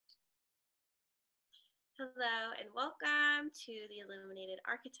Hello and welcome to the Illuminated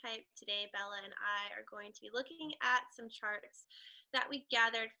Archetype. Today, Bella and I are going to be looking at some charts that we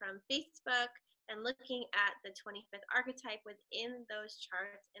gathered from Facebook and looking at the 25th archetype within those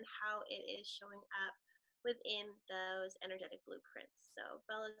charts and how it is showing up within those energetic blueprints. So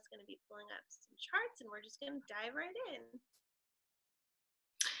Bella's going to be pulling up some charts and we're just going to dive right in.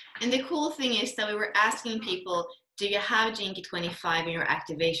 And the cool thing is that we were asking people, do you have Jinky 25 in your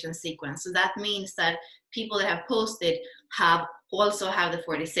activation sequence? So that means that people that have posted also have the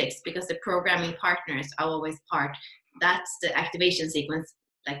 46, because the programming partners are always part. That's the activation sequence,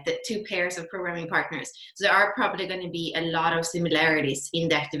 like the two pairs of programming partners. So there are probably going to be a lot of similarities in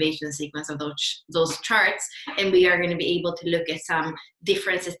the activation sequence of those charts, and we are going to be able to look at some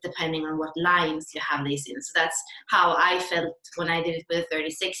differences depending on what lines you have these in. So that's how I felt when I did it with the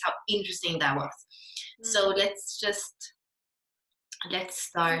 36, how interesting that was. So let's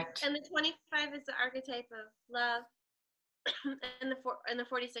start. And the 25 is the archetype of love, and the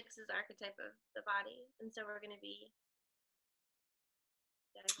 46 is the archetype of the body. And so we're going to be.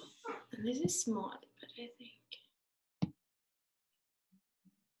 This is small, but I think.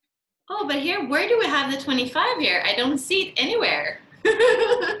 Oh, but here, where do we have the 25 here? I don't see it anywhere.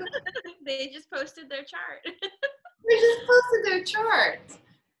 They just posted their chart. They just posted their chart.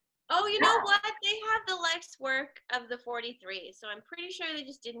 Oh, you know what? They have the life's work of the 43, so I'm pretty sure they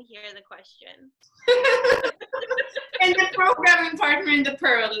just didn't hear the question. And the programming partner in the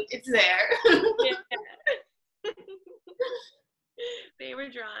pearl, it's there. Yeah. They were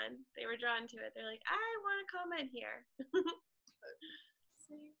drawn to it. They're like, I want to comment here.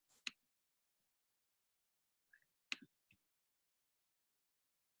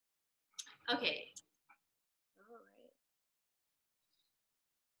 Okay. All right.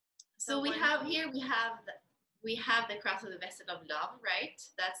 So we have the cross of the vessel of love, right?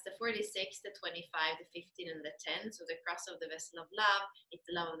 That's the 46, the 25, the 15, and the 10. So the cross of the vessel of love, it's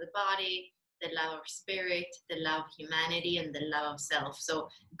the love of the body, the love of spirit, the love of humanity, and the love of self. So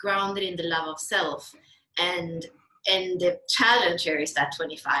grounded in the love of self. And the challenge here is that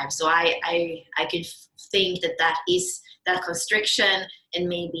 25. So I could think that is that constriction, and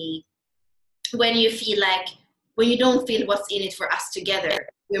maybe when you don't feel what's in it for us together,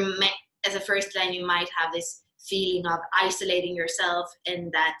 as a first line, you might have this feeling of isolating yourself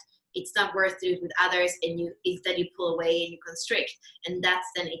and that it's not worth doing it with others, and instead you pull away and you constrict, and then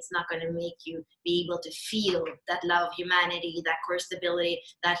it's not going to make you be able to feel that love of humanity, that core stability,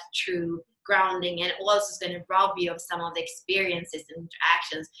 that true grounding, and also is going to rob you of some of the experiences and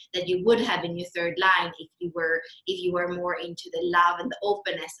interactions that you would have in your third line if you were more into the love and the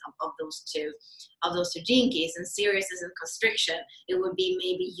openness of those two jinkies. And seriousness and constriction, it would be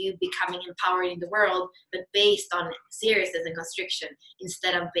maybe you becoming empowered in the world, but based on seriousness and constriction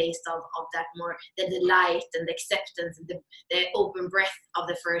instead of based of that more the delight and the acceptance and the open breath of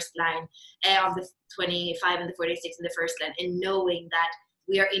the first line, of the 25 and the 46 in the first line, and knowing that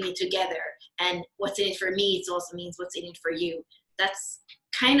we are in it together, and what's in it for me, it also means what's in it for you. That's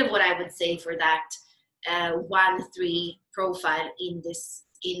kind of what I would say for that 1-3 profile in this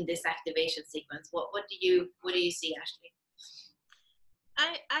activation sequence. What do you see, Ashley?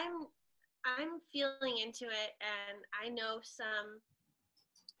 I'm feeling into it, and I know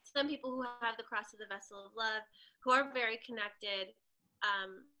some people who have the cross of the vessel of love, who are very connected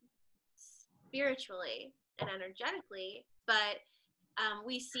spiritually and energetically, but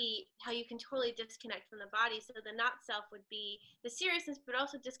we see how you can totally disconnect from the body. So the not self would be the seriousness, but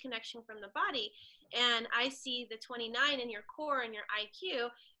also disconnection from the body. And I see the 29 in your core and your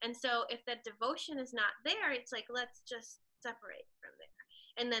IQ. And so if that devotion is not there, it's like, let's just separate from there.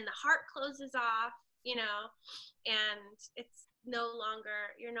 And then the heart closes off, and you're no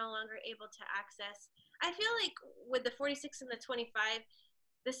longer able to access. I feel like with the 46 and the 25,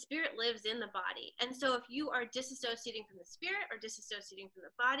 the spirit lives in the body. And so if you are disassociating from the spirit or disassociating from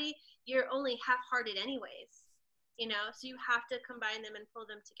the body, you're only half-hearted anyways, so you have to combine them and pull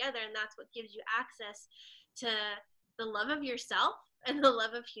them together. And that's what gives you access to the love of yourself and the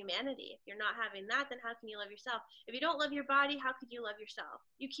love of humanity. If you're not having that, then how can you love yourself? If you don't love your body, how could you love yourself?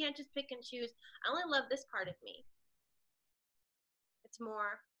 You can't just pick and choose, I only love this part of me. It's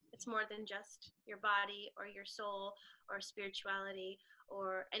more than just your body or your soul or spirituality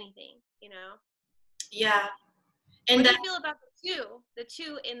or anything, Yeah. And what do you feel about the the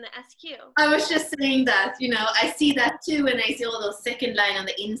two in the SQ. I was just saying that, I see that too, and I see all those second line on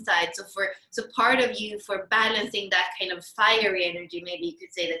the inside. So part of you for balancing that kind of fiery energy, maybe you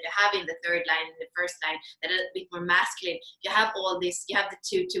could say that you're having the third line and the first line that are a bit more masculine. You have all this, you have the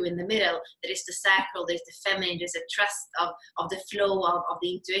two in the middle. There is the sacral, there's the feminine, there's a trust of the flow of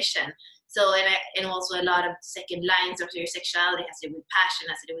the intuition. So, and also a lot of second lines of your sexuality has to do with passion,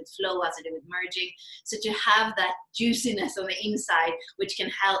 has to do with flow, has to do with merging. So to have that juiciness on the inside, which can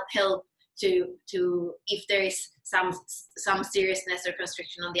help to if there is some seriousness or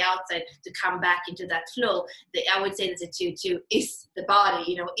constriction on the outside, to come back into that flow. I would say that the 2-2 is the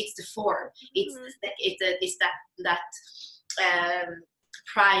body, it's the form. It's that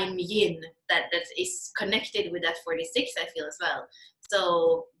prime yin that is connected with that 46, I feel, as well.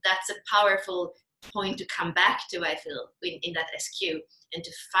 So that's a powerful point to come back to, I feel, in that SQ, and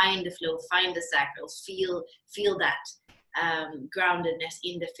to find the flow, find the sacral, feel that groundedness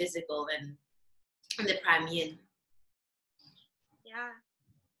in the physical and the prime yin. Yeah.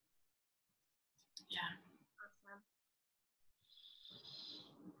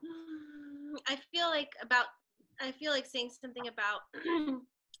 Awesome. I feel like saying something about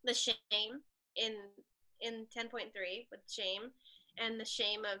the shame in 10.3 with shame, and the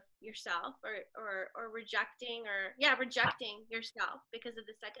shame of yourself or rejecting yourself because of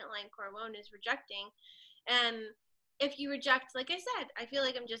the second line core wound is rejecting. And if you reject, like I said, I feel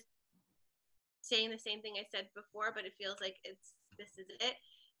like I'm just saying the same thing I said before, but it feels like this is it.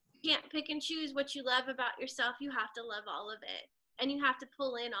 You can't pick and choose what you love about yourself. You have to love all of it. And you have to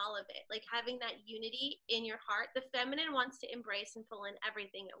pull in all of it, like having that unity in your heart. The feminine wants to embrace and pull in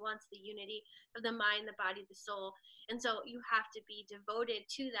everything. It wants the unity of the mind, the body, the soul. And so you have to be devoted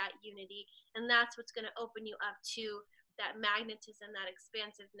to that unity. And that's what's going to open you up to that magnetism, that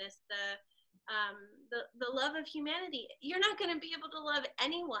expansiveness, the love of humanity. You're not going to be able to love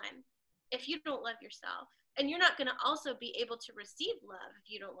anyone if you don't love yourself. And you're not going to also be able to receive love if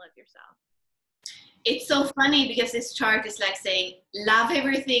you don't love yourself. It's so funny because this chart is like saying, love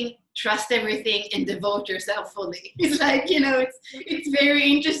everything, trust everything, and devote yourself fully. It's like, it's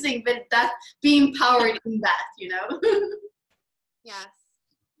very interesting, but that being powered in that, Yes.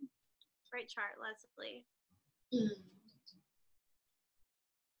 Great chart, Leslie.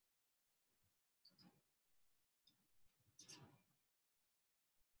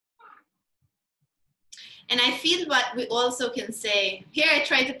 And I feel what we also can say, here I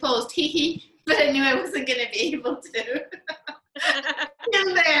tried to post, but I knew I wasn't going to be able to.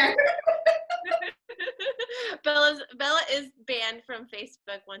 In there. Bella is banned from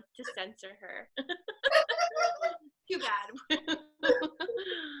Facebook, wants to censor her. Too bad.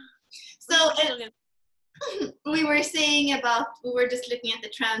 So we were just looking at the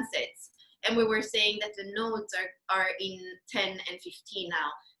transits, and we were saying that the nodes are in 10 and 15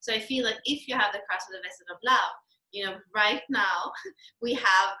 now. So I feel like if you have the cross of the vessel of love, right now we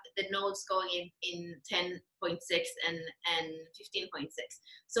have the nodes going in 10.6 and 15.6.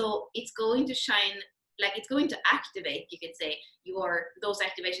 So it's going to shine, like it's going to activate, you could say, those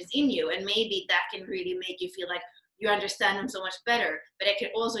activations in you, and maybe that can really make you feel like you understand them so much better. But it can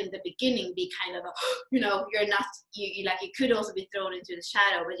also in the beginning be kind of you're not, you could also be thrown into the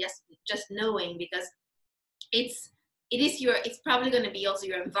shadow, but just knowing, because it's probably going to be also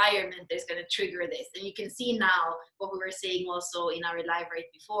your environment that's going to trigger this. And you can see now what we were saying also in our live right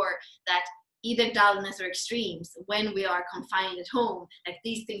before, that either dullness or extremes, when we are confined at home, like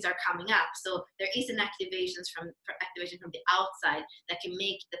these things are coming up. So there is an activation from the outside that can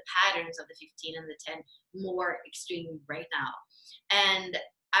make the patterns of the 15 and the 10 more extreme right now. And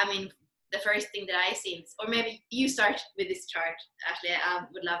I mean, the first thing that I see, or maybe you start with this chart, Ashley. I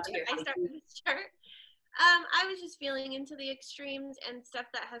would love to hear. I start with this chart. I was just feeling into the extremes and stuff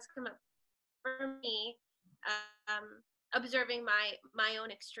that has come up for me, observing my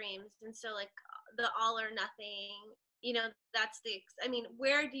own extremes. And so like the all or nothing, that's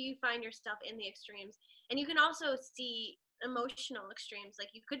where do you find yourself in the extremes? And you can also see emotional extremes. Like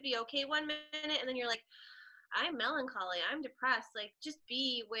you could be okay one minute and then you're like, I'm melancholy, I'm depressed. Like just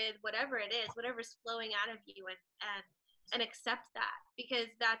be with whatever it is, whatever's flowing out of you, and accept that, because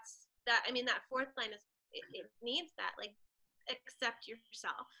that fourth line is, it needs that, like, accept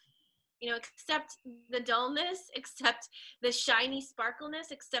yourself, accept the dullness, accept the shiny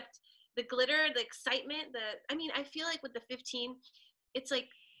sparkleness, accept the glitter, the excitement, I feel like with the 15, it's like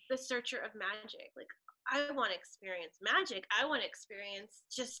the searcher of magic. Like I want to experience magic, I want to experience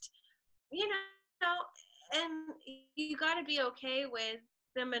just, and you got to be okay with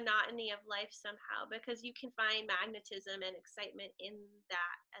the monotony of life somehow, because you can find magnetism and excitement in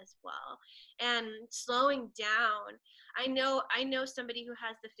that as well. And slowing down, I know somebody who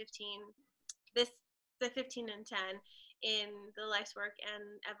has the 15 and 10 in the life's work and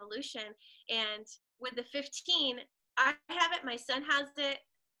evolution, and with the 15, I have it, my son has it.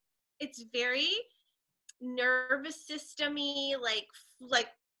 It's very nervous system-y, like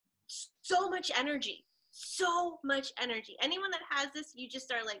so much energy. Anyone that has this, you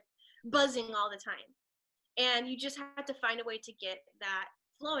just are like buzzing all the time, and you just have to find a way to get that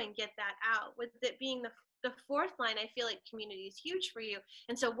flowing, get that out. With it being the fourth line, I feel like community is huge for you.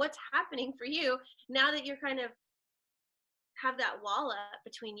 And so what's happening for you now that you're kind of have that wall up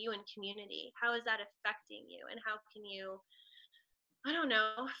between you and community? How is that affecting you, and how can you, I don't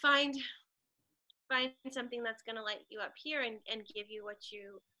know, find something that's going to light you up here and give you what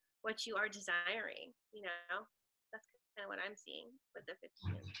you are desiring, that's kind of what I'm seeing with the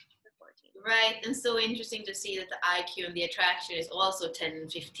 15 and the 14. Right, and so interesting to see that the IQ and the attraction is also 10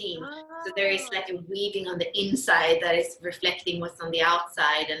 and 15. Oh. So there is like a weaving on the inside that is reflecting what's on the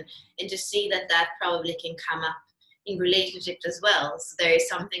outside, and to see that probably can come up in relationships as well. So there is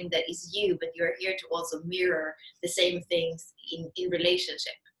something that is you, but you're here to also mirror the same things in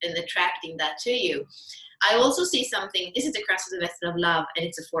relationship and attracting that to you. I also see something, this is the crux of the vessel of love, and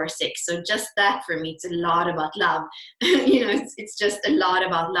it's a 4-6. So just that for me, it's a lot about love. It's just a lot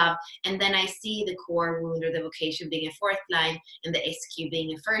about love. And then I see the core wound or the vocation being a 4th line and the SQ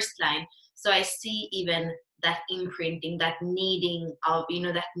being a 1st line. So I see even that imprinting, that needing of,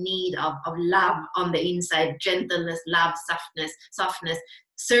 that need of love on the inside, gentleness, love, softness,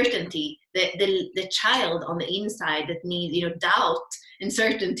 certainty, the child on the inside that needs, doubt and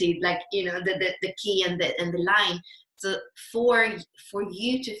certainty, like, the key and the line. So for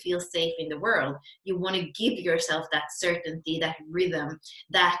you to feel safe in the world, you want to give yourself that certainty, that rhythm,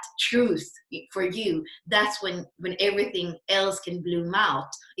 that truth for you. That's when everything else can bloom out.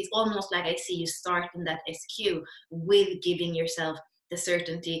 It's almost like I see you start in that SQ with giving yourself the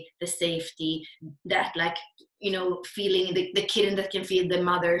certainty, the safety, that, like, feeling the kitten that can feel the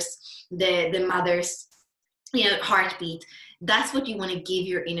mother's heartbeat. That's what you want to give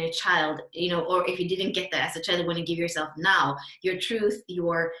your inner child, or if you didn't get that as a child, you want to give yourself now. Your truth,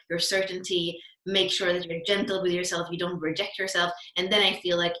 your certainty. Make sure that you're gentle with yourself, you don't reject yourself, and then I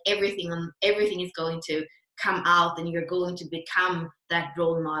feel like everything is going to come out, and you're going to become that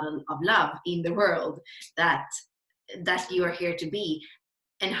role model of love in the world that you are here to be.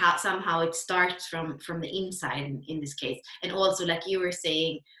 And how somehow it starts from the inside in this case. And also, like you were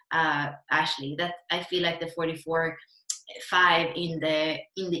saying, Ashley, that I feel like the 44-5 in the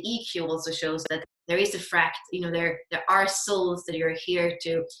EQ also shows that there is a fract. There are souls that you're here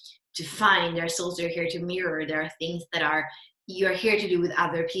to find. There are souls that you're here to mirror. There are things that you're here to do with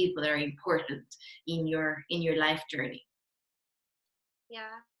other people that are important in your life journey.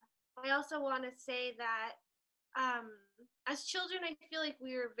 Yeah, I also want to say that as children, I feel like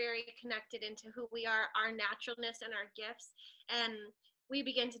we were very connected into who we are, our naturalness and our gifts, and we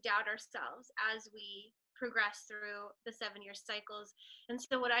begin to doubt ourselves as we progress through the 7-year cycles. And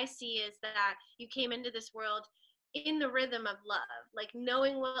so what I see is that you came into this world in the rhythm of love, like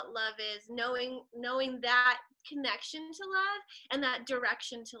knowing what love is, knowing that connection to love and that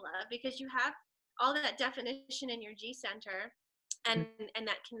direction to love, because you have all that definition in your G center and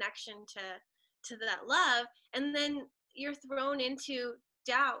that connection to that love, and then you're thrown into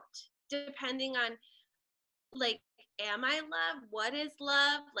doubt depending on, like, am I love? What is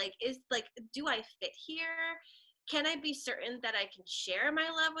love? Do I fit here? Can I be certain that I can share my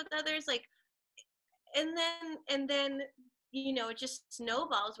love with others? Like, and then it just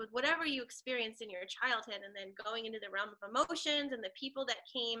snowballs with whatever you experienced in your childhood, and then going into the realm of emotions and the people that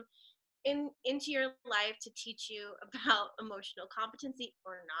came into your life to teach you about emotional competency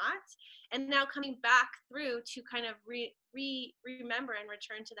or not, and now coming back through to kind of remember and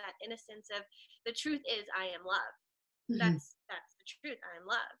return to that innocence of the truth is I am love. Mm-hmm. That's the truth. I am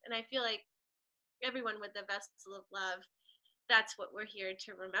love. And I feel like everyone with the vessel of love, that's what we're here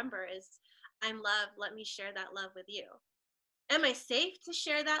to remember is I'm love. Let me share that love with you. Am I safe to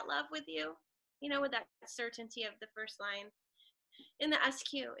share that love with you? With that certainty of the first line in the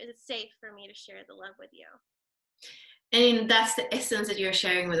SQ, is it safe for me to share the love with you? And that's the essence that you're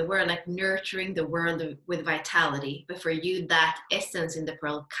sharing with the world, like nurturing the world with vitality. But for you, that essence in the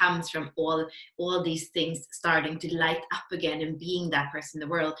world comes from all these things starting to light up again and being that person in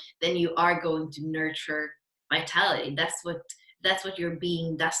the world. Then you are going to nurture vitality. That's what your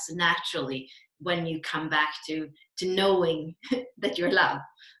being does naturally when you come back to knowing that you're loved.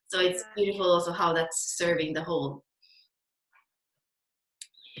 So it's beautiful also how that's serving the whole.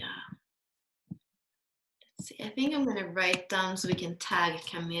 Yeah. Let's see. I think I'm gonna write down so we can tag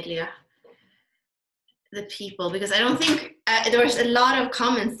Camelia, the people, because I don't think there was a lot of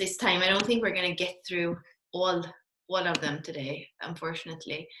comments this time. I don't think we're gonna get through all of them today,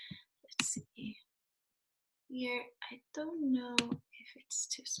 unfortunately. Let's see. Here, I don't know if it's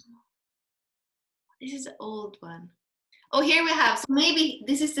too small. This is an old one. Oh, here we have, so maybe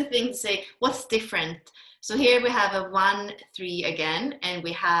this is the thing to say, what's different? So here we have a 1, 3 again, and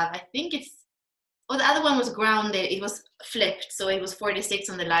we have, I think it's, oh, the other one was grounded, it was flipped, so it was 46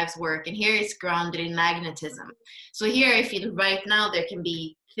 on the life's work, and here it's grounded in magnetism. So here I feel right now there can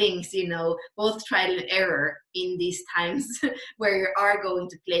be things, you know, both trial and error in these times where you are going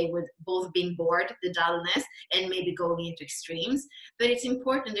to play with both being bored, the dullness, and maybe going into extremes. But it's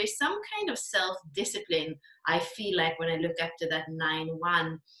important, there's some kind of self-discipline, I feel like, when I look up to that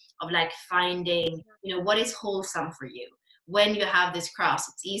 9-1, of like finding, you know, what is wholesome for you. When you have this cross,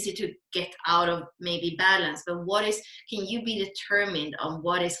 it's easy to get out of maybe balance, but what is, can you be determined on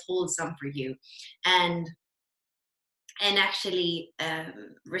what is wholesome for you, and actually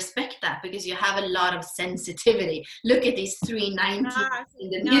respect that, because you have a lot of sensitivity. Look at these 390 in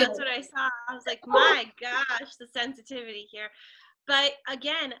the No, middle. that's what I saw. I was like, my gosh, the sensitivity here. But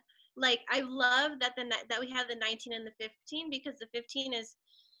again, like I love that that we have the 19 and the 15, because the 15 is,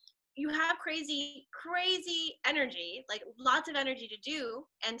 you have crazy energy, like lots of energy to do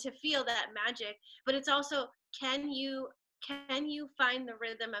and to feel that magic, but it's also, can you find the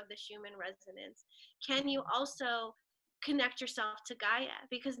rhythm of the Schumann resonance? Can you also connect yourself to Gaia?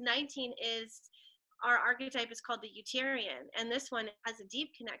 Because 19 is, our archetype is called the Uterian, and this one has a deep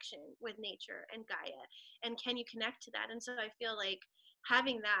connection with nature and Gaia. And can you connect to that? And so I feel like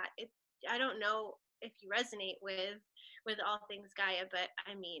having that, I don't know if you resonate with all things Gaia, but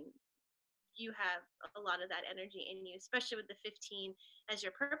I mean, you have a lot of that energy in you, especially with the 15 as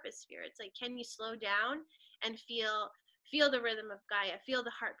your purpose sphere. It's like, can you slow down and feel the rhythm of Gaia, feel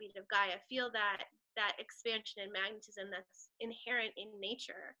the heartbeat of Gaia, feel that expansion and magnetism that's inherent in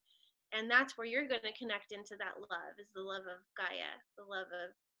nature? And that's where you're going to connect into that love, is the love of Gaia, the love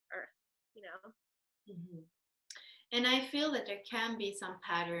of Earth, you know? Mm-hmm. And I feel that there can be some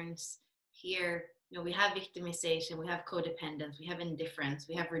patterns here. You know, we have victimization, we have codependence, we have indifference,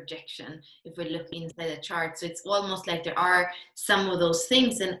 we have rejection, if we look inside the chart. So it's almost like there are some of those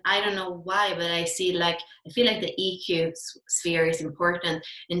things, and I don't know why, but I feel like the EQ sphere is important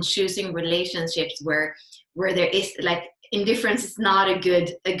in choosing relationships where there is like, indifference is not a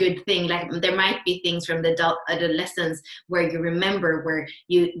good thing. Like, there might be things from the adolescence where you remember where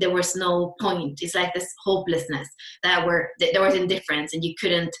there was no point. It's like this hopelessness, that there was indifference, and you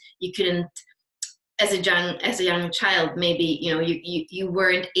couldn't as a young child, maybe, you know, you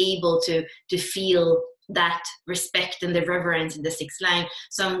weren't able to feel that respect and the reverence in the sixth line.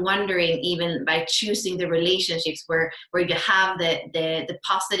 So I'm wondering, even by choosing the relationships where you have the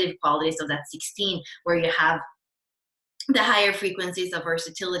positive qualities of that 16, where you have the higher frequencies of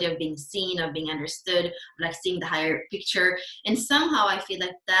versatility, of being seen, of being understood, of like seeing the higher picture. And somehow I feel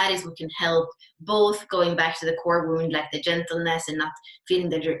like that is what can help, both going back to the core wound, like the gentleness and not feeling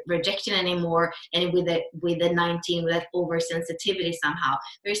the rejection anymore, and with the 19, with that oversensitivity. Somehow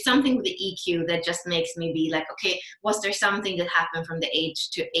there's something with the EQ that just makes me be like, okay, was there something that happened from 8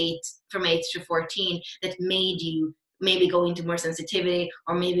 to 14 that made you maybe go into more sensitivity,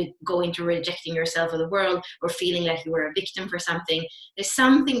 or maybe go into rejecting yourself or the world, or feeling like you were a victim for something? There's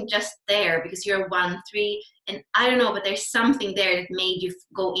something just there, because you're 1-3, and I don't know, but there's something there that made you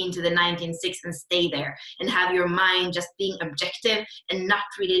go into the 19-6 and stay there, and have your mind just being objective and not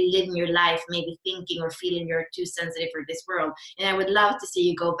really living your life, maybe thinking or feeling you're too sensitive for this world. And I would love to see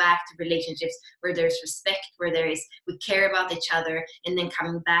you go back to relationships where there's respect, where we care about each other, and then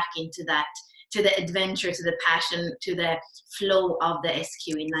coming back into that, to the adventure, to the passion, to the flow of the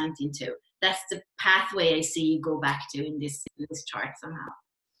SQ in 19-2. That's the pathway I see you go back to in this chart somehow.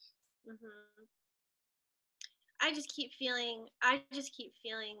 Mm-hmm. I just keep feeling, I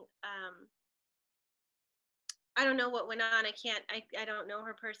don't know what went on. I don't know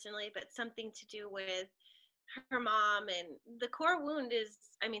her personally, but something to do with her mom, and the core wound is,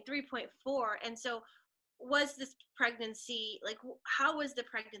 3.4. And so, was this pregnancy, like, how was the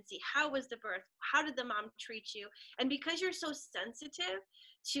pregnancy, how was the birth, how did the mom treat you? And because you're so sensitive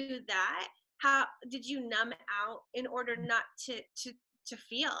to that, how did you numb out in order not to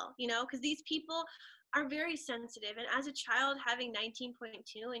feel, you know? Because these people are very sensitive, and as a child having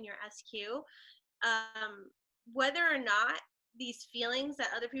 19.2 in your SQ, whether or not these feelings that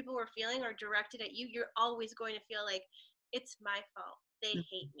other people were feeling are directed at you, you're always going to feel like, it's my fault, they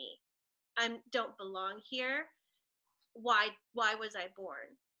hate me, I don't belong here. Why was I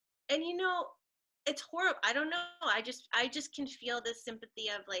born? And it's horrible. I don't know. I just can feel this sympathy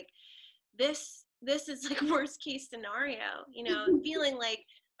of like this is like worst case scenario, feeling like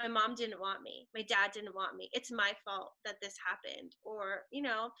my mom didn't want me, my dad didn't want me, it's my fault that this happened. Or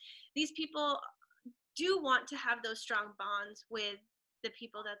these people do want to have those strong bonds with the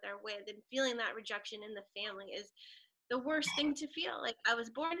people that they're with, and feeling that rejection in the family is the worst thing to feel. Like, I was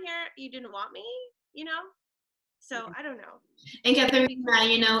born here, you didn't want me, so I don't know. And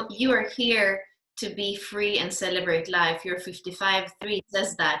Katerina, you are here to be free and celebrate life. You're 55-3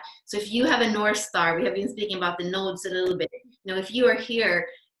 says that. So if you have a North Star, we have been speaking about the nodes a little bit. If you are here,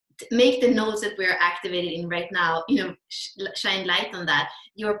 make the nodes that we're activated in right now, shine light on that.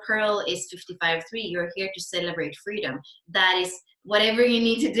 Your pearl is 55-3. You're here to celebrate freedom. That is whatever you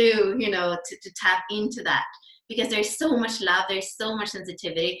need to do, to tap into that. Because there's so much love, there's so much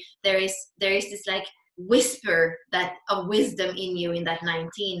sensitivity. There is this like whisper that of wisdom in you in that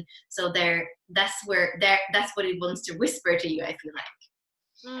 19. So that's what it wants to whisper to you, I feel like.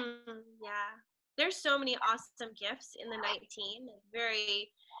 Yeah, there's so many awesome gifts in the 19.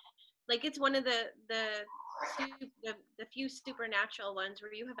 Very, like, it's one of the few supernatural ones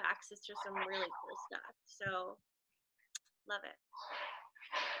where you have access to some really cool stuff. So love it.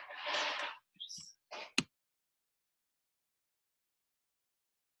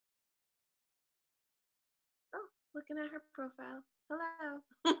 Oh, looking at her profile. Hello.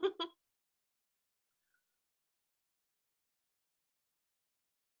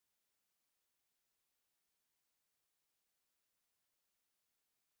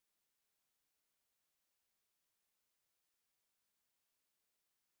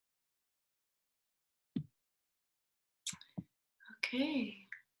 Okay.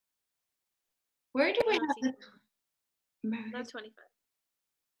 Where do we have the Not 25.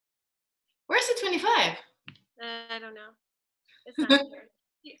 Where's the 25? I don't know. It's not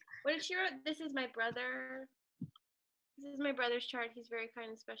here. What did she write? This is my brother. This is my brother's chart. He's very kind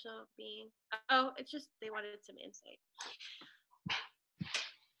and special being. Oh, it's just they wanted some insight.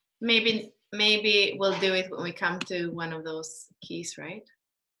 Maybe we'll do it when we come to one of those keys, right?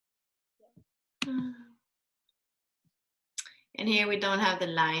 Yeah. And here we don't have the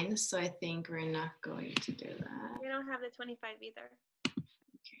lines, so I think we're not going to do that. We don't have the 25 either.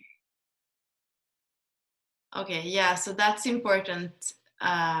 Okay, yeah, so that's important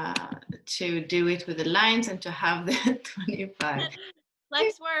to do it with the lines and to have the 25.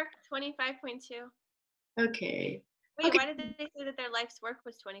 Life's work, 25.2. Okay. Wait, okay. Why did they say that their life's work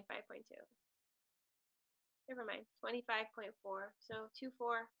was 25.2? Never mind, 25.4. So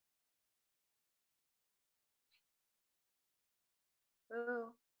 2-4.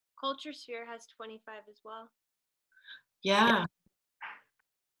 Oh, culture sphere has 25 as well. Yeah.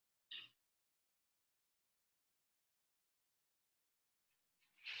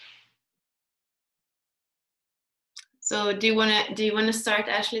 So do you wanna start,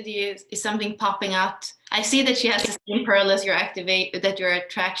 Ashley? Is something popping out? I see that she has the same pearl as your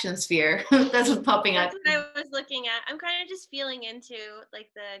attraction sphere. That's what's popping out. That's what I was looking at. I'm kind of just feeling into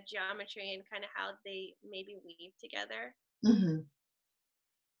like the geometry and kind of how they maybe weave together. 15.2.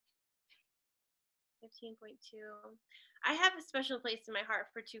 I have a special place in my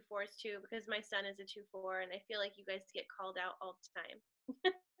heart for 2-4s too, because my son is a 2-4, and I feel like you guys get called out all the time.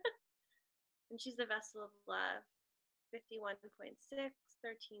 And she's the vessel of love. 51.6,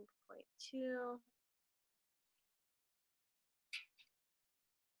 13.2.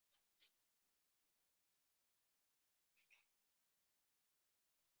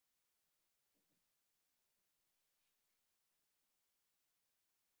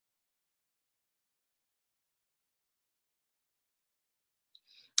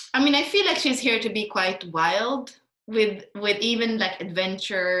 I mean, I feel like she's here to be quite wild with even like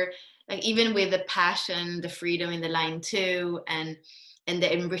adventure, like even with the passion, the freedom in the line 2, and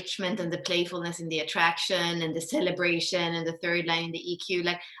the enrichment and the playfulness in the attraction and the celebration and the third line in the EQ.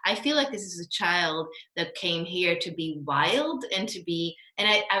 Like, I feel like this is a child that came here to be wild and to be,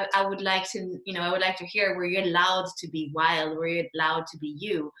 and I would like to, I would like to hear, were you allowed to be wild? Were you allowed to be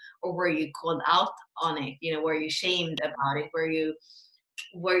you? Or were you called out on it? Were you shamed about it?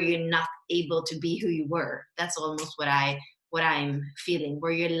 Were you not able to be who you were? That's almost what I'm feeling.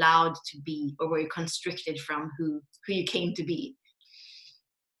 Were you allowed to be, or were you constricted from who you came to be?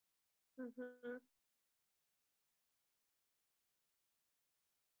 Mm-hmm.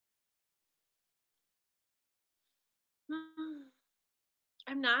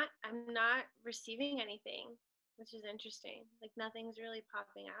 I'm not receiving anything, which is interesting. Like, nothing's really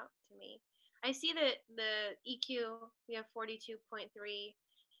popping out to me. I see that the EQ, we have 42.3,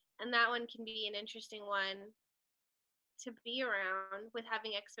 and that one can be an interesting one to be around with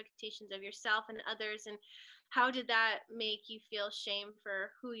having expectations of yourself and others? And how did that make you feel shame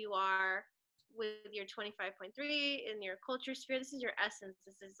for who you are with your 25.3 in your culture sphere? This is your essence.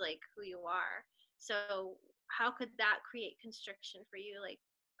 This is like who you are. So how could that create constriction for you, like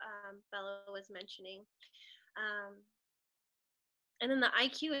Bella was mentioning? Um, and then the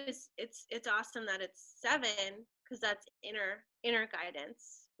IQ is it's awesome that it's 7 because that's inner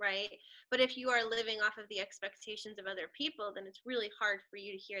guidance, right? But if you are living off of the expectations of other people, then it's really hard for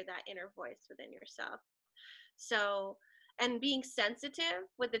you to hear that inner voice within yourself. So, and being sensitive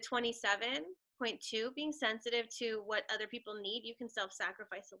with the 27.2, being sensitive to what other people need, you can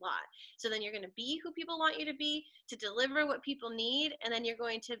self-sacrifice a lot. So then you're going to be who people want you to be, to deliver what people need, and then you're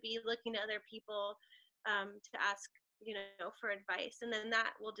going to be looking to other people to ask, for advice. And then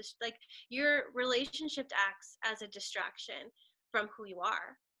that will just, like, your relationship acts as a distraction from who you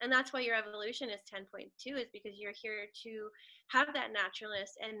are. And that's why your evolution is 10.2, is because you're here to have that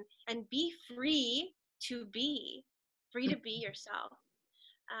naturalness and be free to be yourself.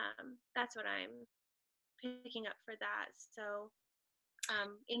 That's what I'm picking up for that. So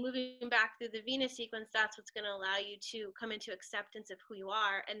in moving back through the Venus sequence, that's what's going to allow you to come into acceptance of who you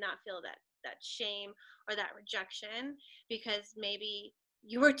are and not feel that shame or that rejection, because maybe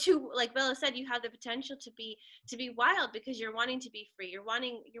you were too, like Bella said, you have the potential to be wild because you're wanting to be free, you're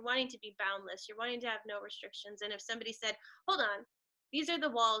wanting to be boundless, you're wanting to have no restrictions. And if somebody said, hold on, these are the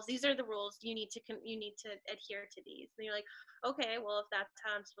walls, these are the rules, you need to adhere to these, and you're like, okay, well, if that's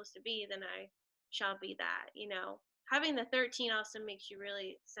how I'm supposed to be, then I shall be that. Having the 13 also makes you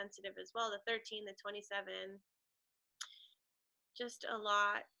really sensitive as well. The 13, the 27, just a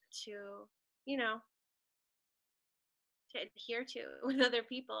lot to, to adhere to with other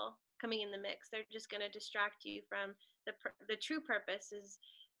people coming in the mix. They're just going to distract you from the true purpose is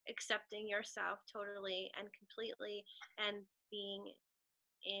accepting yourself totally and completely and being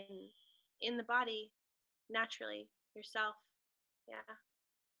in the body naturally yourself.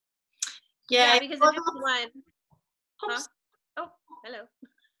 Yeah, because the 51. Huh? Oh, hello.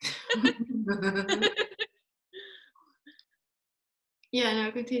 Yeah,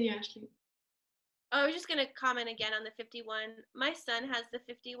 no, continue, Ashley. I was just going to comment again on the 51. My son has the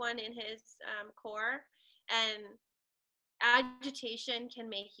 51 in his core, and agitation can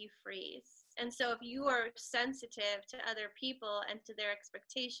make you freeze. And so if you are sensitive to other people and to their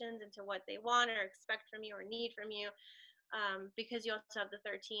expectations and to what they want or expect from you or need from you, because you also have the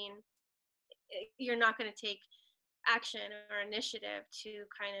 13, you're not going to take action or initiative to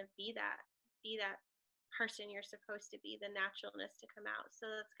kind of be that person you're supposed to be, the naturalness to come out. So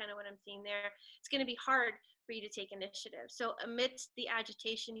that's kind of what I'm seeing there. It's going to be hard for you to take initiative. So amidst the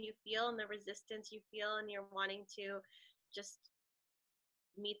agitation you feel and the resistance you feel, and you're wanting to just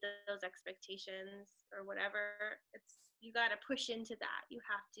meet those expectations or whatever, you got to push into that. You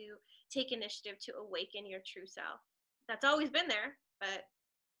have to take initiative to awaken your true self. That's always been there, but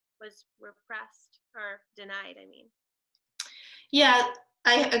was repressed or denied, I mean. Yeah,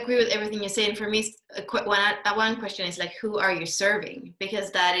 I agree with everything you're saying. For me, one question is like, who are you serving?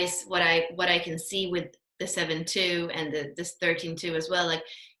 Because that is what I can see with the 7.2 and this 13.2 as well. Like,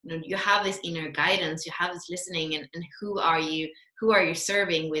 you have this inner guidance, you have this listening, and who are you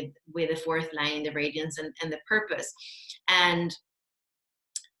serving with the fourth line, the radiance and the purpose. And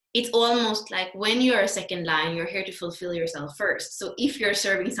it's almost like when you're a second line, you're here to fulfill yourself first. So if you're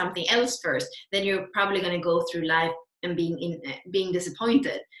serving something else first, then you're probably going to go through life and being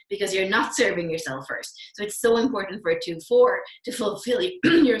disappointed because you're not serving yourself first. So it's so important for a 2-4 to fulfill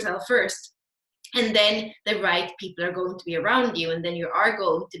yourself first. And then the right people are going to be around you, and then you are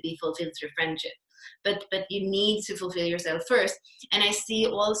going to be fulfilled through friendship. But you need to fulfill yourself first. And I see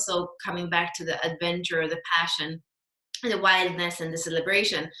also, coming back to the adventure, the passion, the wildness and the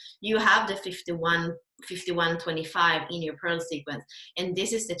celebration, you have the 51-25 in your pearl sequence, and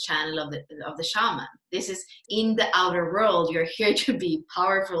this is the channel of the shaman. This is in the outer world. You're here to be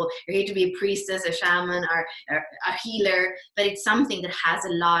powerful, you're here to be a priestess, a shaman, or a healer, but it's something that has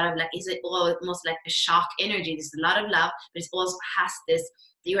a lot of, like, is it almost like a shock energy. There's a lot of love, but it also has this,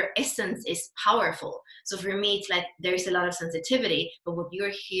 your essence is powerful. So for me, it's like there's a lot of sensitivity, but what you're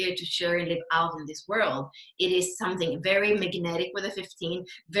here to share and live out in this world, it is something very magnetic with the 15,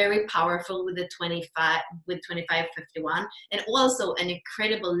 very powerful with the 25-51, and also an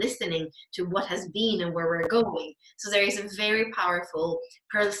incredible listening to what has been and where we're going. So there is a very powerful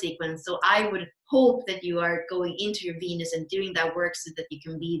pearl sequence. So I would hope that you are going into your Venus and doing that work so that you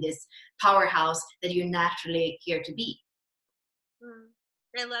can be this powerhouse that you're naturally here to be.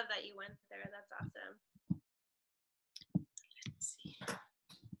 I love that you went there. That's awesome. Let's see.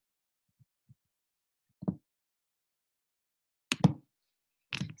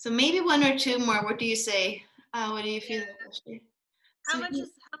 So maybe one or two more. What do you say? What do you feel? Yeah. So How many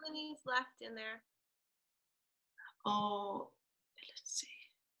is left in there? oh, let's see.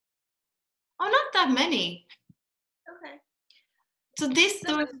 Oh, not that many. Okay. So this,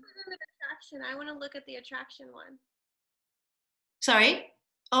 Somebody put in the attraction. I want to look at the attraction one. sorry.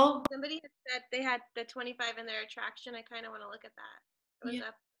 Oh, Somebody had said they had the 25 in their attraction. I kind of want to look at that. It was yeah.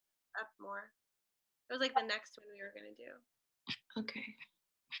 up more. It was like the next one we were going to do. Okay.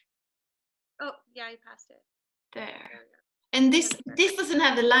 Oh, yeah, you passed it. There. There we go. And this doesn't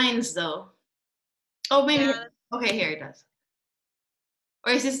have the lines though. Oh, maybe. Yeah. Okay, here it does.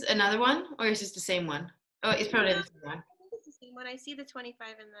 Or is this another one? Or is this the same one? Oh, it's probably the same one. I think it's the same one. I see the 25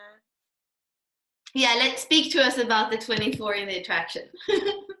 in the. Yeah, let's speak to us about the 24 in the attraction.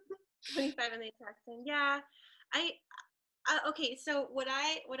 25 in the attraction. Yeah. Okay, so what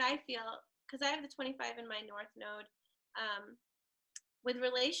I feel, because I have the 25 in my north node, with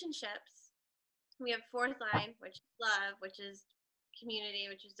relationships, we have fourth line, which is love, which is community,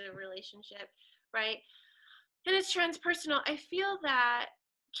 which is a relationship, right? And it's transpersonal. I feel that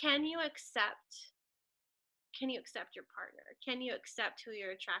can you accept your partner? Can you accept who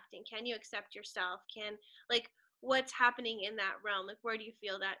you're attracting? Can you accept yourself? Like, what's happening in that realm? Like, where do you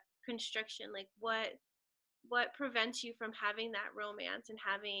feel that constriction? Like, what prevents you from having that romance and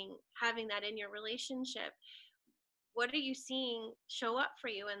having that in your relationship? What are you seeing show up for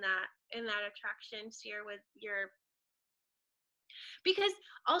you in that attraction sphere with your, because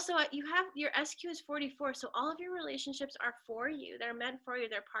also you have your SQ is 44, so all of your relationships are for you. They're meant for you.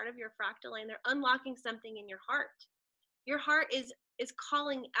 They're part of your fractal line. They're unlocking something in your heart. Your heart is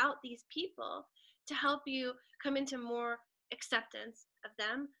calling out these people to help you come into more acceptance of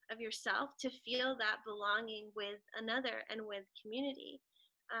them, of yourself, to feel that belonging with another and with community.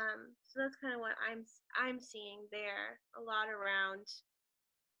 So that's kind of what I'm seeing there, a lot around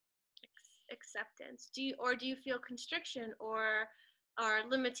acceptance. Do you feel constriction or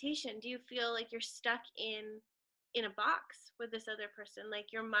limitation? Do you feel like you're stuck in a box with this other person?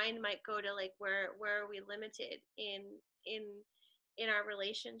 Like your mind might go to like, where are we limited in our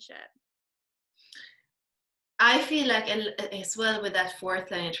relationship? I feel like as well with that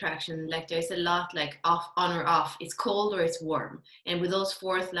fourth line attraction, like there's a lot like off, on or off. It's cold or it's warm. And with those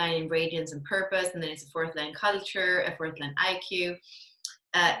fourth line radiance and purpose, and then it's a fourth line culture, a fourth line IQ,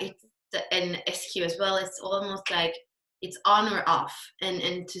 it's an SQ as well. It's almost like it's on or off,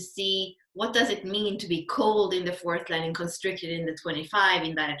 and to see what does it mean to be cold in the fourth line and constricted in the 25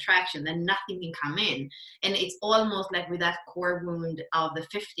 in that attraction, then nothing can come in. And it's almost like with that core wound of the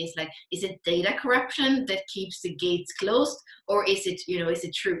 50s, like, is it data corruption that keeps the gates closed, or is it, is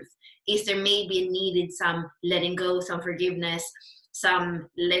it truth? Is there maybe needed some letting go, some forgiveness, some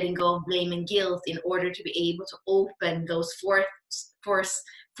letting go of blame and guilt in order to be able to open those fourth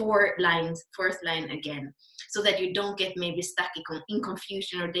line again, so that you don't get maybe stuck in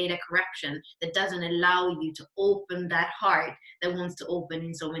confusion or data corruption that doesn't allow you to open that heart that wants to open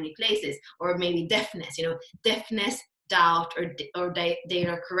in so many places. Or maybe deafness, doubt, or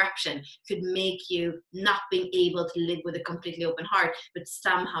data corruption could make you not being able to live with a completely open heart, but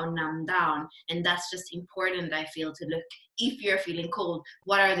somehow numb down. And that's just important, I feel, to look, if you're feeling cold,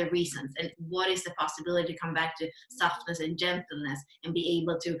 what are the reasons, and what is the possibility to come back to softness and gentleness and be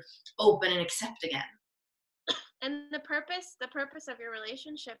able to open and accept again. And the purpose of your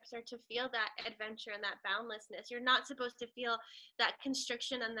relationships are to feel that adventure and that boundlessness. You're not supposed to feel that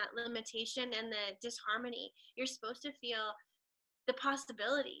constriction and that limitation and the disharmony. You're supposed to feel the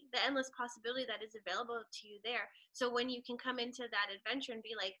possibility, the endless possibility that is available to you there. So when you can come into that adventure and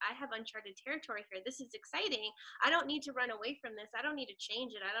be like, I have uncharted territory here. This is exciting. I don't need to run away from this. I don't need to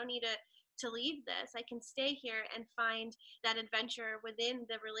change it. I don't need to leave this. I can stay here and find that adventure within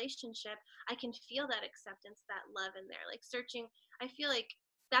the relationship. I can feel that acceptance, that love in there. Like searching, I feel like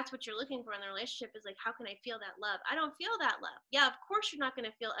that's what you're looking for in the relationship, is like, how can I feel that love? I don't feel that love. Yeah, of course you're not going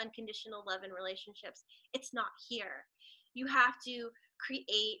to feel unconditional love in relationships. It's not here. You have to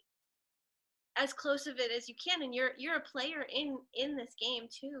create as close of it as you can, and you're a player in this game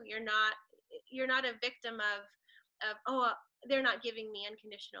too. You're not a victim of oh, they're not giving me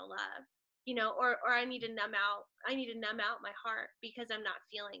unconditional love, or I need to numb out my heart because I'm not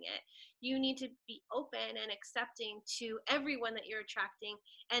feeling it. You need to be open and accepting to everyone that you're attracting,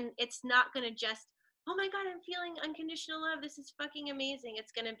 and it's not going to just, oh my God, I'm feeling unconditional love, this is fucking amazing.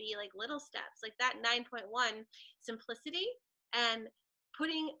 It's going to be like little steps, like that 9.1 simplicity and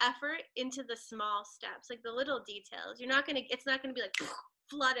putting effort into the small steps, like the little details. It's not going to be like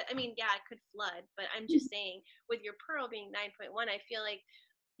flood. I mean, yeah, it could flood, but I'm just saying, with your pearl being 9.1, I feel like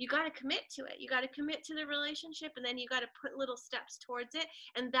you got to commit to it. You got to commit to the relationship, and then you got to put little steps towards it.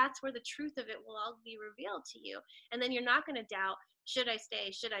 And that's where the truth of it will all be revealed to you. And then you're not going to doubt, should I stay?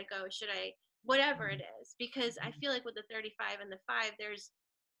 Should I go? Should I, whatever it is? Because I feel like with the 35 and the 5,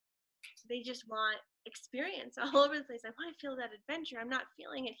 they just want experience all over the place. I want to feel that adventure. I'm not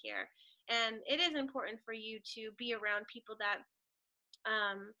feeling it here. And it is important for you to be around people that,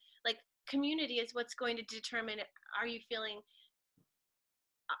 like, community is what's going to determine, are you feeling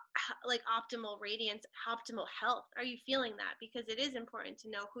like optimal radiance, optimal health? Are you feeling that? Because it is important to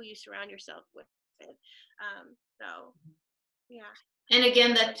know who you surround yourself with. So yeah. And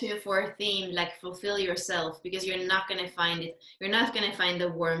again, that 2-4 theme, like fulfill yourself, because you're not going to find it. You're not going to find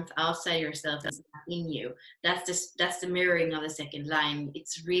the warmth outside yourself. That's in you. That's the mirroring of the second line.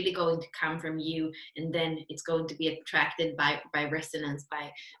 It's really going to come from you, and then it's going to be attracted by resonance,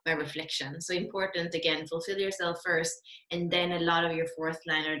 by reflection. So important, again, fulfill yourself first, and then a lot of your fourth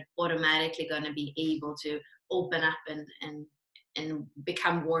line are automatically going to be able to open up and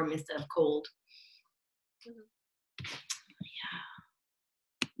become warm instead of cold. Mm-hmm.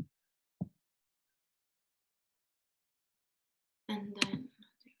 And then,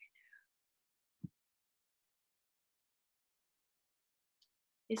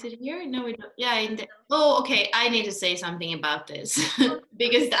 is it here? No, we don't. Yeah. Oh, okay. I need to say something about this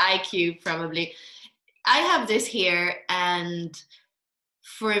because the IQ probably. I have this here, and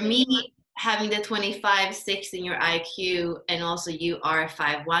for me, having the 25-6 in your IQ, and also you are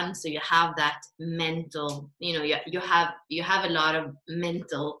 5-1, so you have that mental. You have a lot of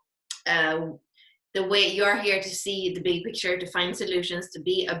mental. The way you're here to see the big picture, to find solutions, to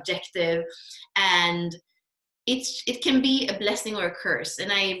be objective, and it can be a blessing or a curse. And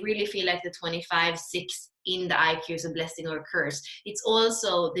I really feel like the 25-6 in the IQ is a blessing or a curse. It's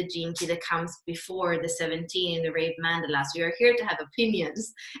also the gene key that comes before the 17 in the rape mandala. So you're here to have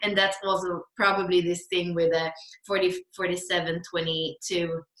opinions, and that's also probably this thing with a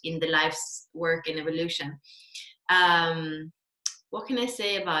 47-22 in the life's work and evolution. What can I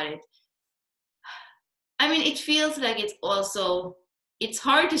say about it? I mean, it feels like it's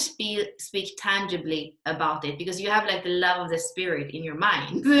hard to speak tangibly about it, because you have like the love of the spirit in your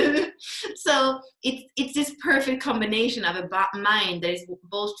mind. So it's this perfect combination of a mind that is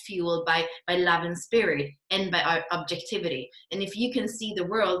both fueled by love and spirit, and by our objectivity. And if you can see the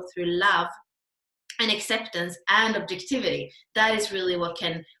world through love and acceptance and objectivity, that is really what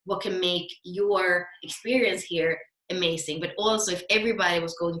can make your experience here amazing. But also, if everybody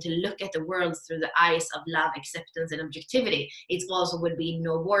was going to look at the world through the eyes of love, acceptance, and objectivity, it also would be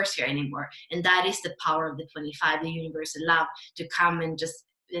no wars here anymore. And that is the power of the 25, the universal love, to come and just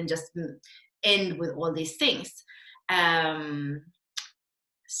end with all these things.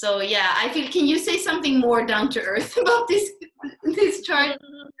 So yeah, I feel, can you say something more down to earth about this chart,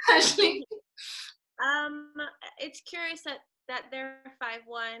 Ashley? It's curious that they're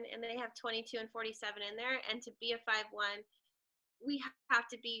 5-1 and they have 22 and 47 in there, and to be a 5-1, we have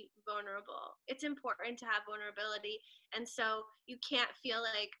to be vulnerable. It's important to have vulnerability, and so you can't feel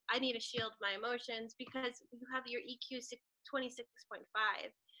like I need to shield my emotions, because you have your EQ 26.5,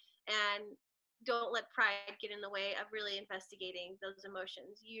 and don't let pride get in the way of really investigating those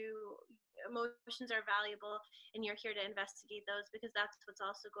emotions. Emotions are valuable, and you're here to investigate those, because that's what's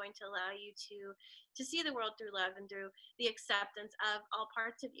also going to allow you to see the world through love and through the acceptance of all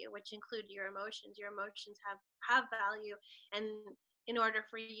parts of you, which include your emotions. Your emotions have value, and in order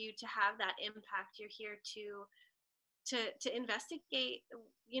for you to have that impact, you're here to investigate,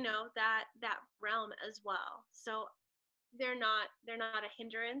 that realm as well. So they're not a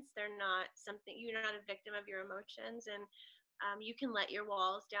hindrance. They're not something, you're not a victim of your emotions, and you can let your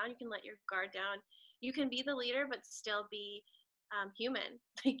walls down, you can let your guard down, you can be the leader but still be human.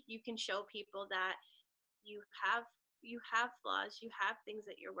 Like, you can show people that you have flaws, you have things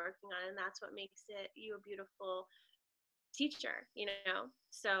that you're working on, and that's what makes you a beautiful teacher.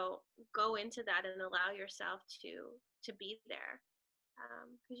 So go into that and allow yourself to be there,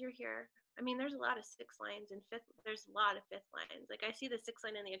 because you're here. I mean, there's a lot of 6 lines and there's a lot of 5th lines. Like, I see the 6th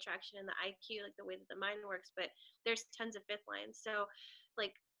line in the attraction and the IQ, like the way that the mind works, but there's tons of 5th lines. So,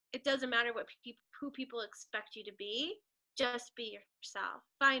 like, it doesn't matter who people expect you to be. Just be yourself.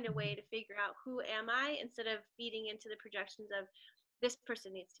 Find a way to figure out, who am I, instead of feeding into the projections of, this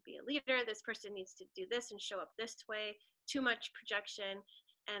person needs to be a leader, this person needs to do this and show up this way. Too much projection,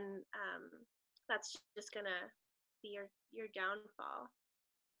 and that's just gonna be your downfall.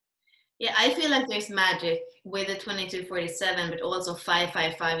 Yeah, I feel like there's magic with the 22-47, but also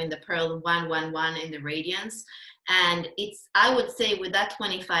 5-5-5 in the pearl, 1-1-1 in the radiance. And it's, I would say with that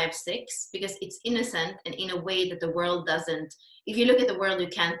 25-6, because it's innocent and in a way that the world doesn't, if you look at the world, you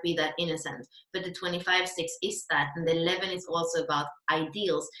can't be that innocent. But the 25-6 is that, and the 11 is also about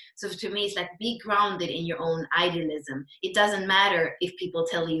ideals. So to me, it's like, be grounded in your own idealism. It doesn't matter if people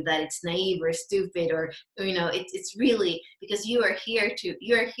tell you that it's naive or stupid, or you know, it's really because you are here to,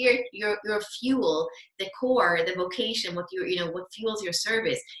 you're here, your fuel, the core, the vocation, what you know, what fuels your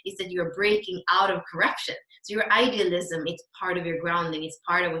service is that you're breaking out of corruption. So your idealism, it's part of your grounding, it's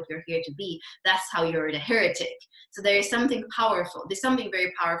part of what you're here to be. That's how you're the heretic. So there is something powerful. There's something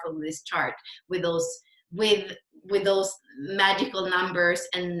very powerful with this chart, with those with those magical numbers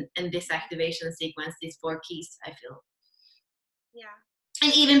and this activation sequence, these 4 keys, I feel. Yeah.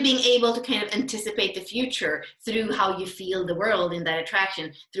 And even being able to kind of anticipate the future through how you feel the world in that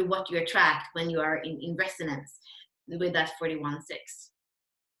attraction, through what you attract when you are in resonance with that 41-6.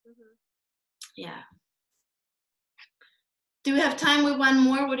 Mm-hmm. Yeah. Do we have time with one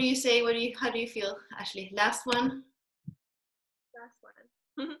more? What do you say? How do you feel, Ashley? Last one? Last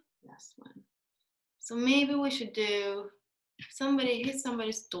one. Last one. So maybe we should do somebody, here's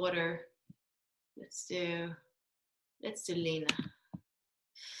somebody's daughter. Let's do Lena.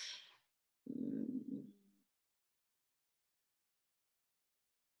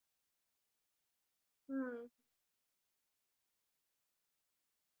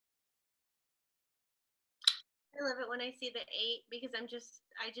 I love it when I see the 8, because I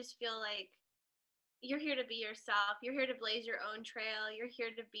just feel like you're here to be yourself. You're here to blaze your own trail. You're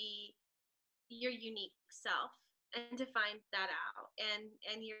here to be your unique self and to find that out.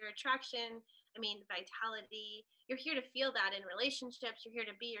 And your attraction, I mean, vitality, you're here to feel that in relationships. You're here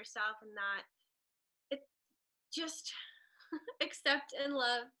to be yourself, and that it just accept and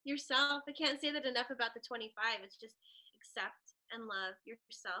love yourself. I can't say that enough about the 25. It's just accept and love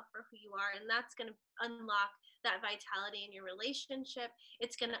yourself for who you are, and that's going to unlock that vitality in your relationship.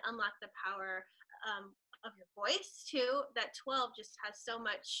 It's going to unlock the power of your voice too. That 12 just has so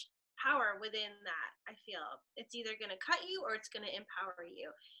much power within that. I feel it's either going to cut you or it's going to empower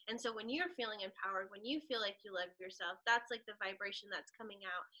you. And so when you're feeling empowered, when you feel like you love yourself, that's like the vibration that's coming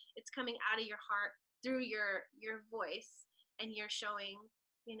out. It's coming out of your heart through your voice, and you're showing,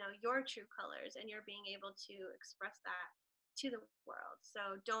 you know, your true colors, and you're being able to express that to the world.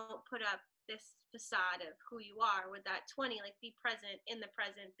 So don't put up this facade of who you are with that 20. Like, be present in the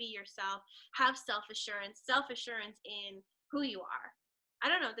present, be yourself, have self-assurance in who you are. I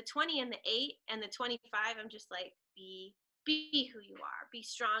don't know, the 20 and the 8 and the 25, I'm just like, be who you are, be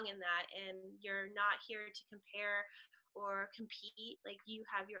strong in that, and you're not here to compare or compete. Like, you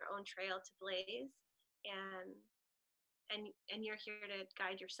have your own trail to blaze, and you're here to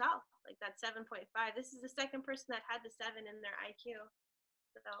guide yourself. Like that 7.5, this is the second person that had the 7 in their IQ.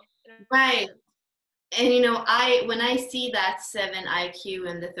 So right. And you know, when I see that 7 IQ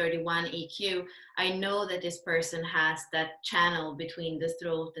and the 31 EQ, I know that this person has that channel between the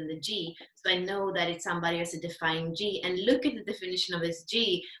throat and the G. So I know that it's somebody who has a defined G. And look at the definition of this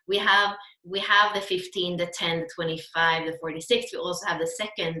G. We have the 15, the 10, the 25, the 46. We also have the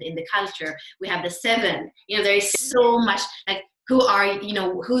second in the culture. We have the 7. You know, there is so much, like, who are you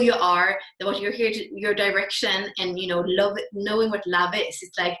know who you are, what you're here to, your direction, and you know, love, knowing what love is.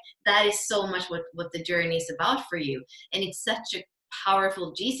 It's like, that is so much what the journey is about for you. And it's such a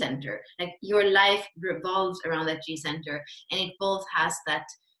powerful G center. Like, your life revolves around that G center, and it both has that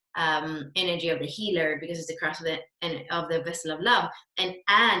energy of the healer, because it's the cross of the vessel of love, and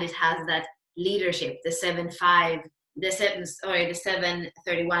it has that leadership, the 7-5, the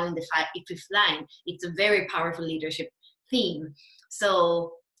 731 in the 5th line. It's a very powerful leadership theme.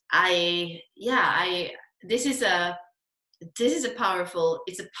 So this is a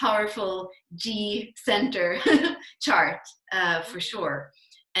powerful G center chart, for sure.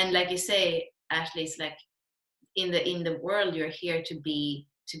 And like you say, Ashley, it's like, in the world, you're here to be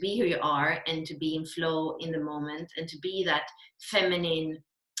who you are, and to be in flow in the moment, and to be that feminine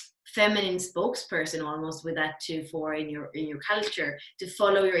spokesperson, almost, with that 2-4 in your culture, to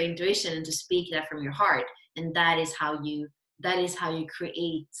follow your intuition and to speak that from your heart. And that is how you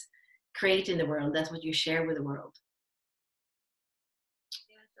create in the world. That's what you share with the world.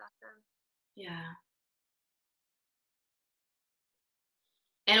 Yeah, it's awesome. Yeah.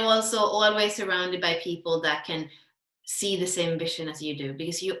 And also always surrounded by people that can see the same vision as you do,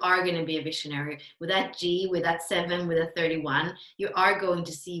 because you are going to be a visionary. With that G, with that 7, with that 31, you are going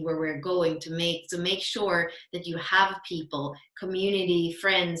to see where we're going to make sure that you have people, community,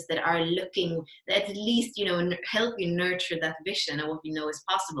 friends that are looking, that at least, you know, help you nurture that vision of what you know is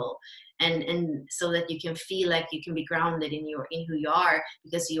possible. And so that you can feel like you can be grounded in who you are,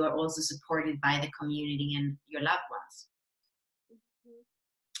 because you are also supported by the community and your loved ones.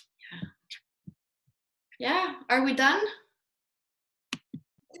 Yeah. Are we done?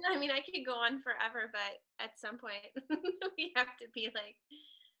 I mean, I could go on forever, but at some point we have to be like,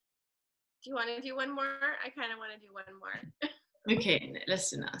 do you want to do one more? I kind of want to do one more. Okay,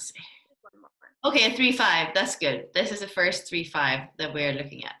 let's do now. See. One more. Okay, 3-5. That's good. This is the first 3-5 that we're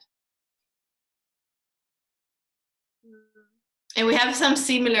looking at. And we have some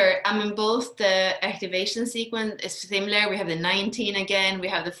similar, I mean, both the activation sequence is similar. We have the 19 again, we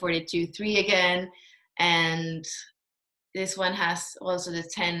have the 42-3 again, and this one has also the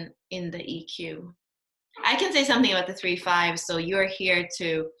 10 in the EQ. I can say something about the 3-5. So you're here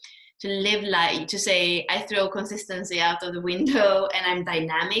to live life, to say, I throw consistency out of the window and I'm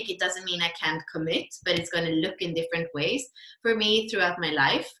dynamic. It doesn't mean I can't commit, but it's going to look in different ways for me throughout my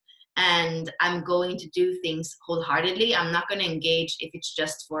life. And I'm going to do things wholeheartedly. I'm not going to engage if it's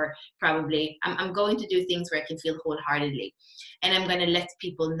just for probably, I'm going to do things where I can feel wholeheartedly. And I'm going to let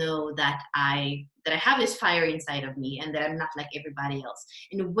people know that I have this fire inside of me and that I'm not like everybody else.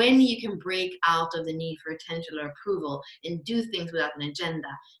 And when you can break out of the need for attention or approval and do things without an agenda,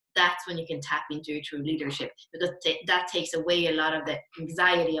 that's when you can tap into your true leadership, because that takes away a lot of the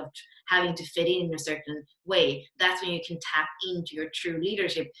anxiety of having to fit in a certain way. That's when you can tap into your true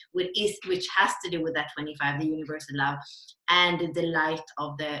leadership, which has to do with that 25, the universal love, and the delight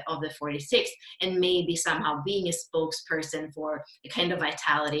of the 46, and maybe somehow being a spokesperson for a kind of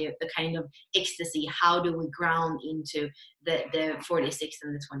vitality, a kind of ecstasy. How do we ground into the 46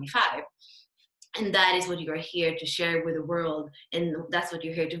 and the 25? And that is what you're here to share with the world, and that's what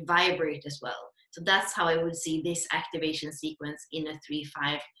you're here to vibrate as well. So that's how I would see this activation sequence in a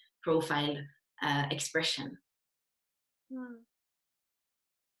 3-5 profile expression.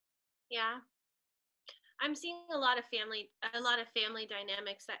 Yeah, I'm seeing a lot of family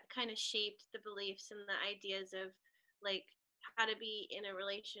dynamics that kind of shaped the beliefs and the ideas of like how to be in a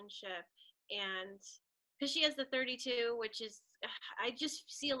relationship. And because she has the 32, which is, I just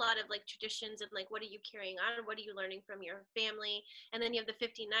see a lot of like traditions and like, what are you carrying on? What are you learning from your family? And then you have the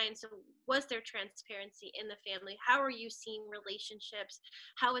 59. So was there transparency in the family? How are you seeing relationships?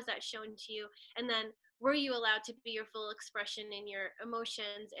 How is that shown to you? And then were you allowed to be your full expression in your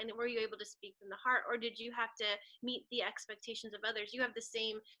emotions? And were you able to speak from the heart? Or did you have to meet the expectations of others? You have the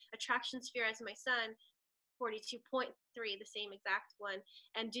same attraction sphere as my son, 42.3, the same exact one.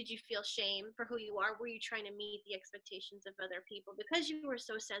 And did you feel shame for who you are? Were you trying to meet the expectations of other people because you were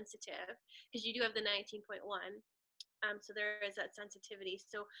so sensitive? Because you do have the 19.1. So there is that sensitivity.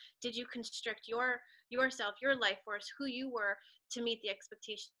 So did you constrict yourself, your life force, who you were, to meet the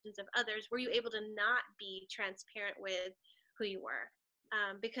expectations of others? Were you able to not be transparent with who you were?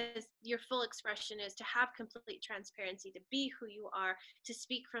 Because your full expression is to have complete transparency, to be who you are, to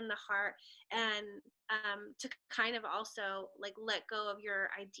speak from the heart, and to kind of also like let go of your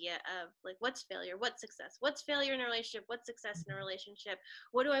idea of like, what's failure, what's success, what's failure in a relationship, what's success in a relationship,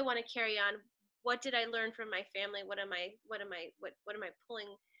 what do I want to carry on, what did I learn from my family, what am I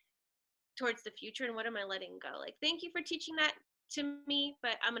pulling towards the future, and what am I letting go? Like, thank you for teaching that to me,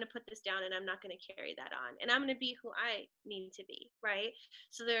 but I'm going to put this down and I'm not going to carry that on, and I'm going to be who I need to be, right?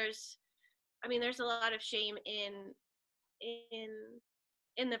 So there's a lot of shame in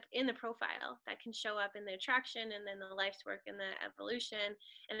the profile that can show up in the attraction and then the life's work and the evolution,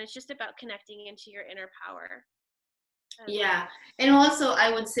 and it's just about connecting into your inner power. Yeah, and also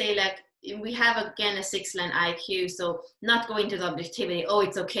I would say, like, we have again a 6-line IQ, so not going to the objectivity, oh,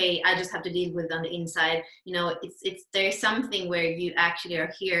 it's okay, I just have to deal with it on the inside. You know, it's there's something where you actually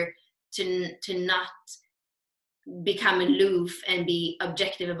are here to not become aloof and be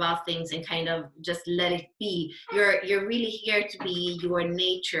objective about things and kind of just let it be. You're really here to be your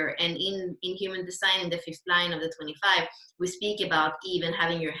nature. And in human design, in the 5th line of the 25, we speak about even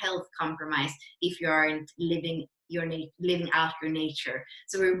having your health compromised if you aren't living out your nature.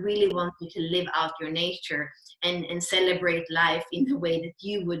 So we really want you to live out your nature and celebrate life in the way that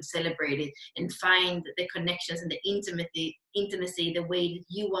you would celebrate it, and find the connections and the intimacy the way that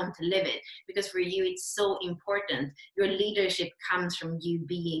you want to live it. Because for you, it's so important. Your leadership comes from you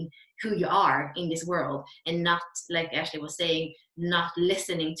being who you are in this world, and not, like Ashley was saying, not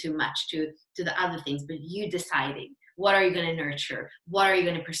listening too much to the other things, but you deciding what are you going to nurture, what are you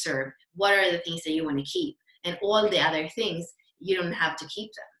going to preserve, what are the things that you want to keep. and all the other things, you don't have to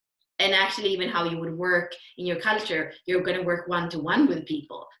keep them. And actually, even how you would work in your culture, you're going to work one-to-one with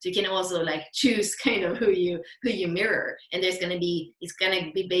people, so you can also like choose kind of who you mirror, and it's going to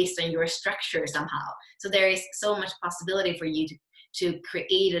be based on your structure somehow. So there is so much possibility for you to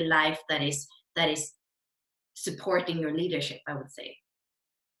create a life that is supporting your leadership, I would say.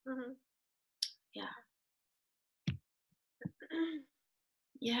 Mm-hmm. Yeah.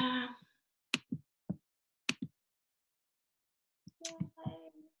 Yeah.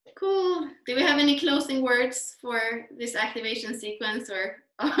 Cool. Do we have any closing words for this activation sequence, or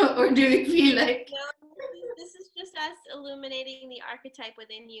or do we feel like? No, this is just us illuminating the archetype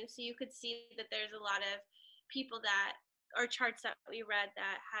within you, so you could see that there's a lot of people that, or charts that we read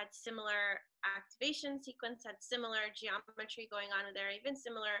that had similar activation sequence, had similar geometry going on in there, even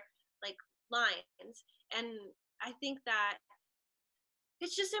similar like lines. And I think that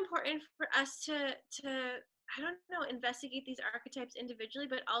it's just important for us to I don't know, investigate these archetypes individually,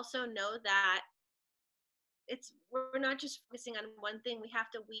 but also know that we're not just focusing on one thing. We have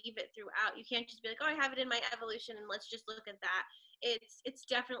to weave it throughout. You can't just be like, oh, I have it in my evolution and let's just look at that. It's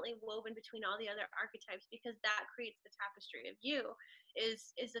definitely woven between all the other archetypes, because that creates the tapestry of you,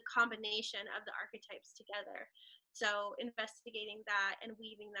 is a combination of the archetypes together. So investigating that and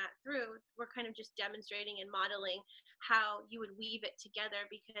weaving that through, we're kind of just demonstrating and modeling how you would weave it together,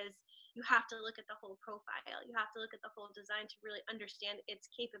 because you have to look at the whole profile. You have to look at the whole design to really understand its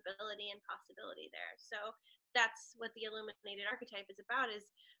capability and possibility there. So that's what the illuminated archetype is about,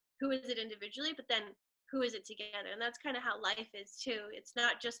 is who is it individually, but then who is it together. And that's kind of how life is too. It's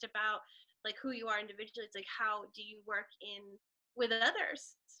not just about like who you are individually. It's like, how do you work in with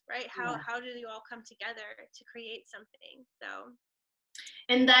others, right? How do you all come together to create something? So,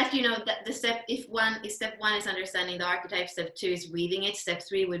 and that, you know, that the step one is understanding the archetype, step 2 is weaving it, step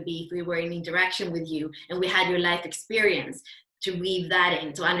 3 would be if we were in interaction with you and we had your life experience, to weave that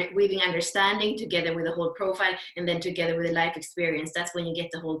in. So weaving understanding together with the whole profile, and then together with the life experience, that's when you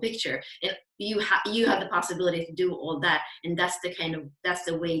get the whole picture. And you have the possibility to do all that, and that's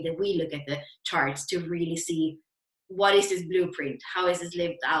the way that we look at the charts, to really see what is this blueprint, how is this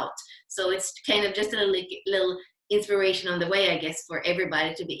lived out. So it's kind of just a little inspiration on the way, I guess, for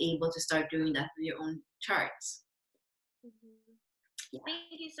everybody to be able to start doing that with your own charts. mm-hmm.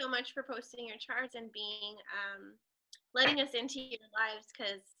 Thank you so much for posting your charts and being letting us into your lives,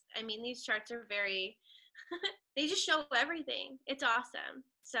 because I mean, these charts are very they just show everything. It's awesome.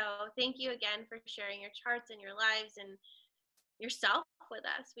 So thank you again for sharing your charts and your lives and yourself with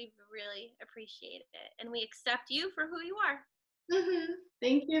us. We really appreciate it, and we accept you for who you are. Mm-hmm.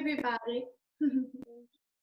 Thank you, everybody.